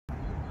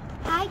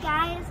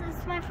guys, this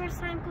is my first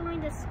time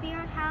going to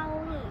Spirit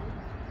Halloween.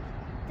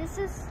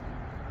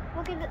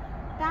 Look at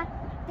that.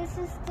 This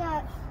is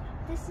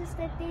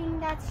the thing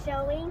that's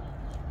showing.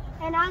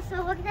 And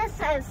also look at this,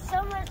 it's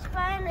so much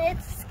fun,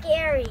 it's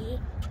scary.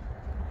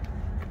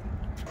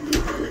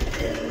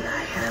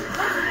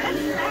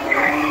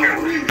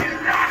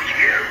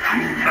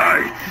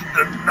 Tonight's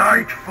the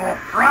night for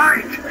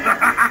fright.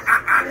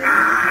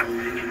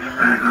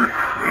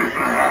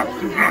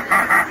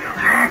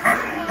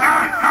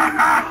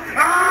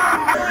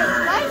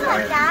 Why is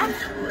like that?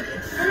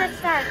 And let's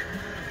start.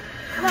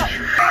 Look.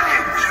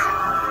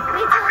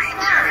 Wait till it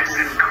starts.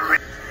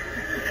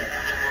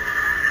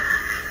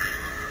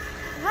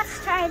 Let's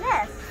try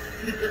this.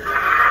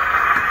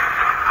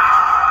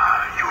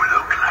 You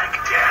look like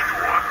death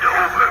walked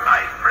over,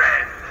 my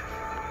friend.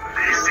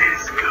 This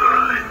is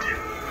good.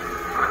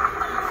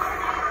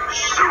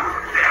 Soon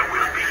there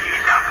will be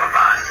enough of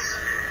us.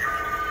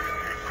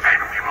 And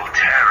we will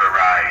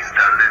terrorize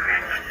the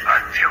living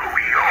until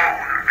we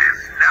own this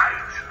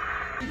night.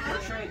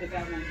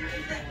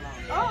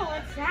 Oh,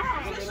 what's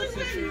that?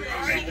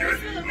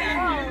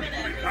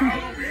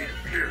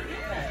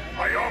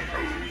 I also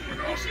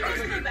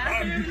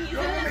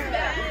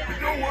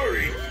don't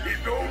worry,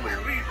 it's only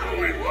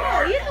lethal in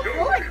Oh, you can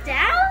pull it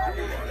down?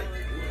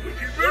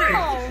 No.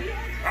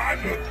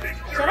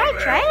 Should I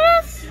try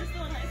this?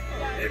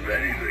 If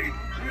anything,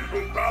 this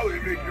will probably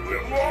make you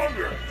live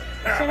longer.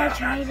 Should I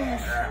try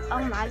this? Oh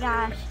my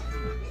gosh.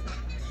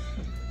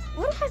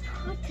 What if I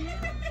put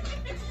this?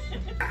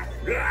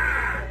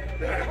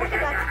 Look at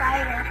that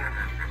spider.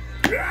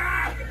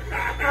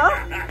 Huh?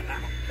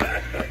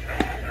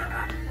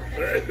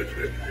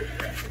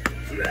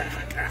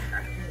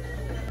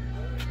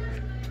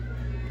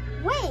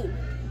 Wait,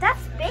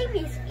 that's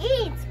babies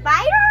eating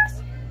spiders?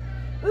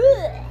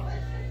 Ugh.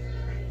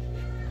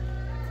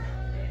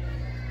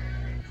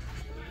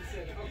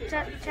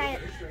 Try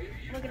it.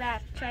 Look at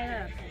that. Try it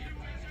out.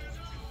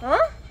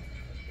 Huh?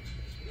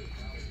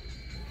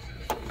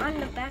 On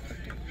the back of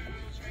the...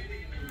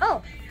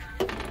 Oh.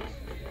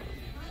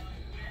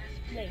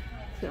 Wait.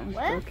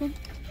 What? Broken?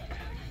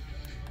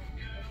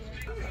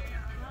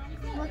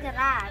 Look at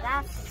that.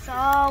 That's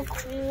so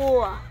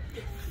cool.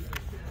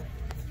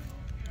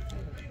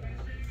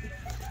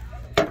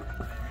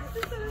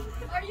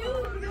 Are you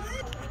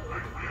good?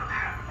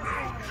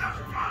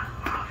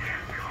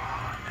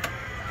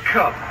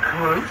 Come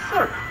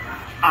closer.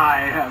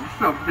 I have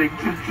something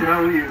to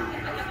tell you.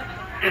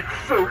 It's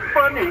so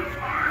funny.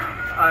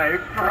 I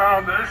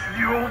promise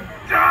you'll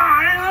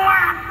die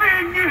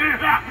laughing.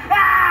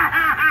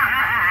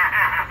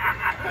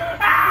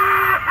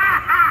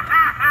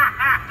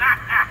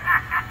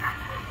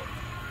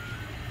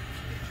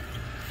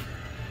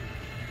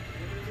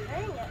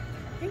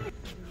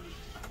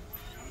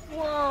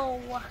 Whoa.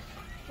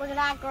 Look at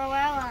that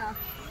gorilla.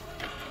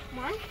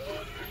 Monkey?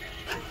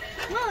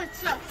 Whoa, it's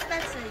so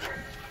expensive.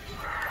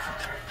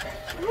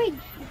 Only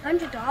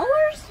 $100?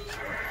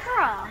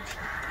 Bruh.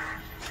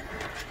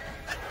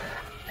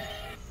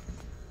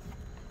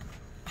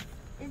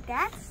 Is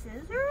that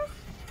scissors?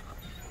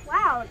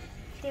 Wow,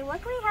 they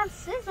luckily have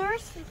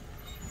scissors.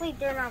 Wait,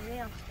 they're not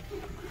real.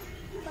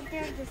 But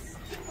they're just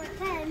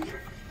pretend.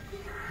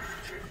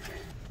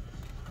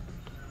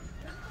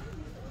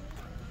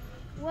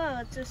 Whoa,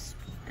 it's a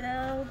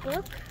spell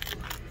book.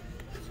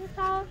 What's it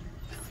called?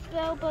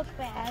 Spell book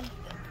bag.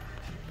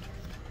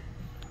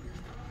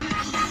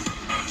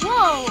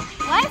 Whoa,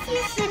 why is he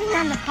sitting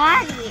on the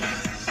body?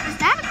 Is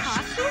that a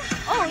costume?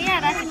 Oh yeah,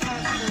 that's a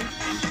costume.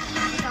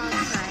 It's on the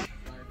side.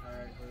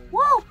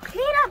 Whoa,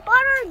 peanut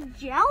butter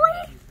jelly?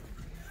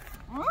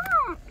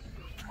 Mm.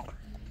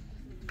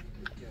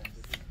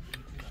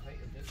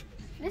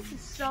 This is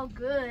so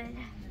good.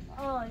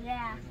 Oh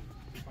yeah.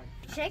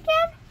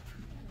 Chicken?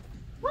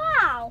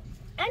 Wow,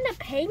 and a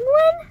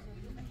penguin?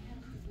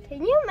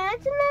 Can you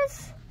imagine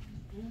this?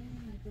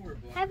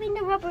 Having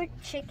the rubber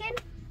chicken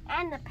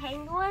and the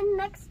penguin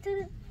next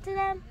to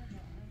them.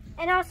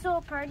 And also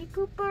a party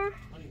pooper.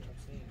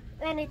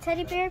 And a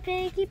teddy bear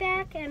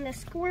piggyback and a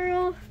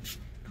squirrel.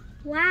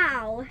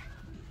 Wow.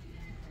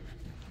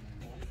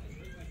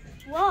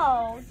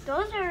 Whoa,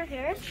 those are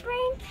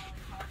hairspray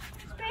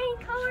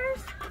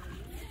colors?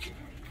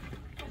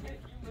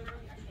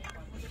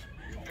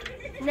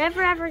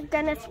 Never ever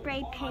gonna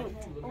spray paint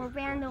or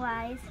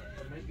vandalize.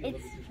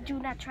 Do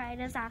not try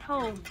this at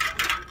home.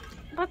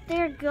 But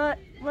they're good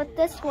with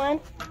this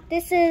one.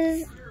 This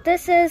is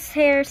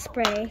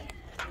hairspray.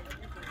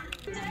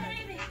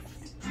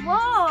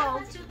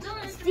 Whoa!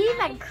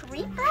 Steven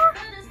Creeper?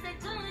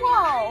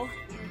 Whoa!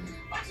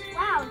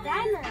 Wow,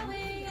 diamond.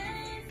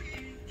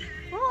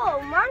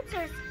 Whoa,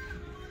 monsters.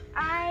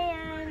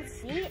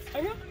 INC,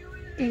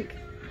 ink.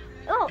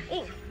 Oh,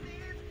 ink.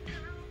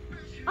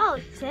 Oh,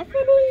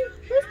 Tiffany?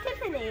 Who's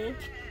Tiffany?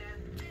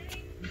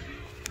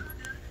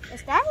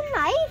 Is that a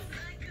knife?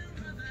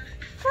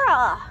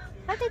 Bruh,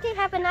 how did they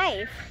have a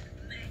knife?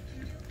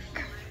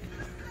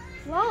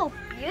 Whoa,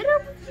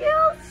 beautiful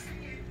juice?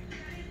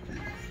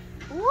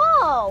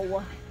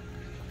 Whoa!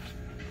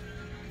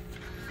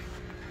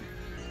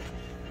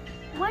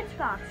 lunch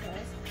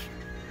boxes.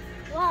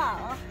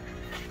 Wow.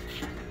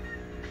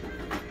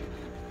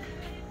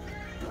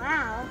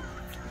 Wow.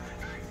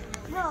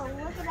 Whoa,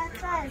 look at that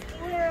sign.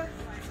 We're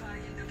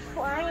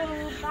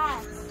flying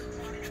bats.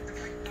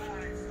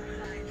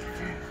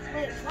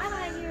 Wait, why do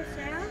I hear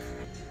sound?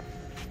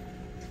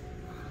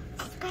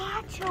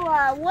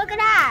 Spatula, look at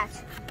that.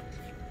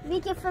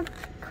 Make it from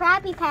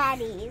Krabby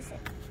Patties.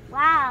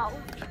 Wow.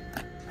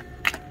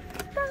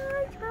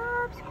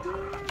 SpongeBob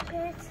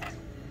SquarePants.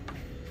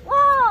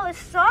 Whoa,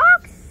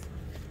 socks?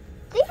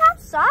 They have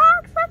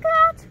socks like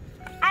that?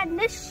 And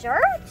this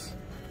shirt?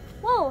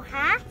 Whoa,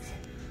 hat?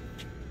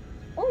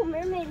 Oh,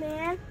 Mermaid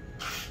Man.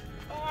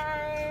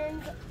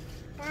 And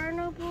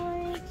Arnold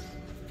Boy,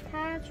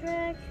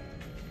 Patrick.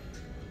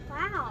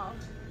 Wow.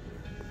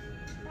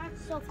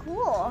 That's so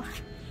cool.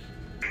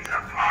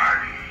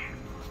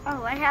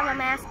 Oh, I have a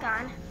mask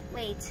on.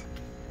 Wait.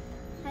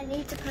 I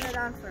need to put it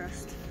on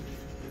first.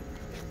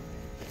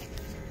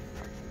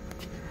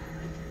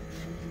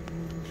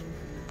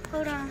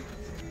 Hold on.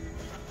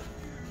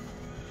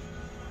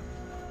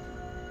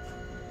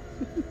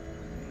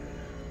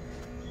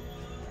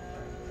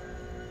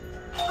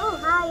 Oh,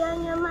 hi,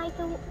 I'm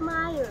Michael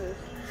Myers.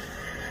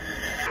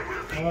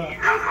 Wait,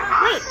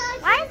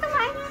 why is the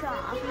lights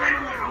off?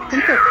 I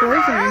think they're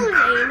closing.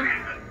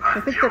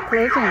 I think they're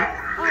closing.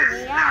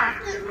 Oh, yeah.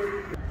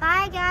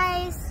 Bye,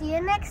 guys. See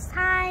you next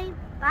time.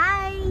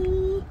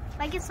 Bye.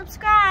 Like and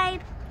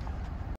subscribe.